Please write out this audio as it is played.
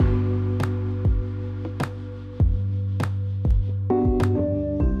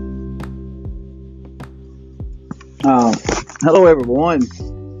Uh, Hello, everyone.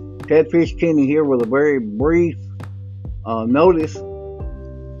 Catfish Kenny here with a very brief notice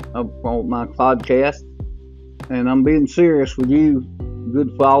on my podcast. And I'm being serious with you,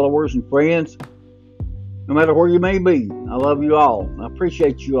 good followers and friends, no matter where you may be. I love you all. I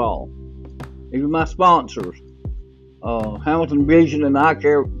appreciate you all. Even my sponsors, Hamilton Vision and Eye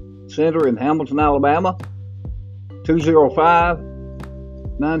Care Center in Hamilton, Alabama, 205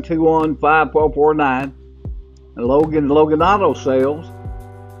 921 5449. And Logan Auto Sales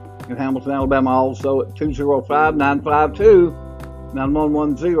in Hamilton, Alabama, also at 205 952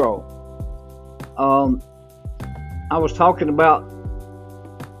 9110. I was talking about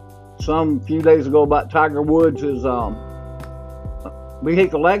some few days ago about Tiger Woods'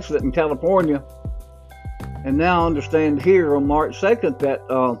 vehicle accident in California, and now I understand here on March 2nd that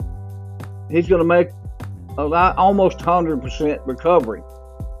he's going to make almost 100% recovery,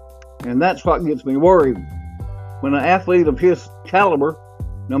 and that's what gets me worried. When an athlete of his caliber,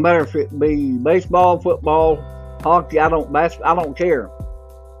 no matter if it be baseball, football, hockey, I don't care.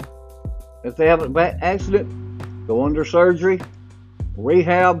 If they have an accident, go under surgery,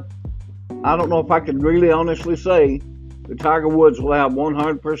 rehab. I don't know if I can really honestly say that Tiger Woods will have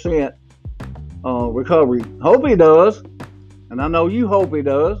 100% recovery. Hope he does, and I know you hope he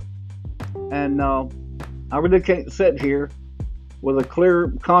does. And I really can't sit here with a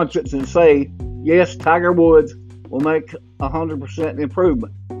clear conscience and say, yes, Tiger Woods will make 100%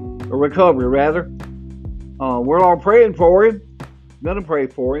 improvement, or recovery rather. We're all praying for him, gonna pray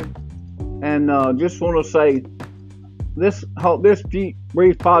for him, and just want to say this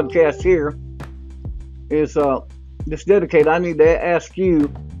brief podcast here is just dedicated. I need to ask you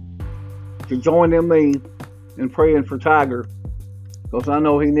to join in me in praying for Tiger, because I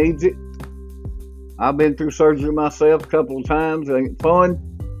know he needs it. I've been through surgery myself a couple of times. It ain't fun.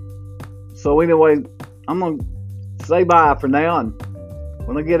 So anyway, I'm gonna say bye for now, and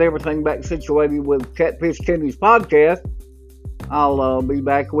when I get everything back situated with Catfish Kenny's podcast, I'll be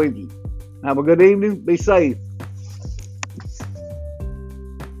back with you. Have a good evening. Be safe.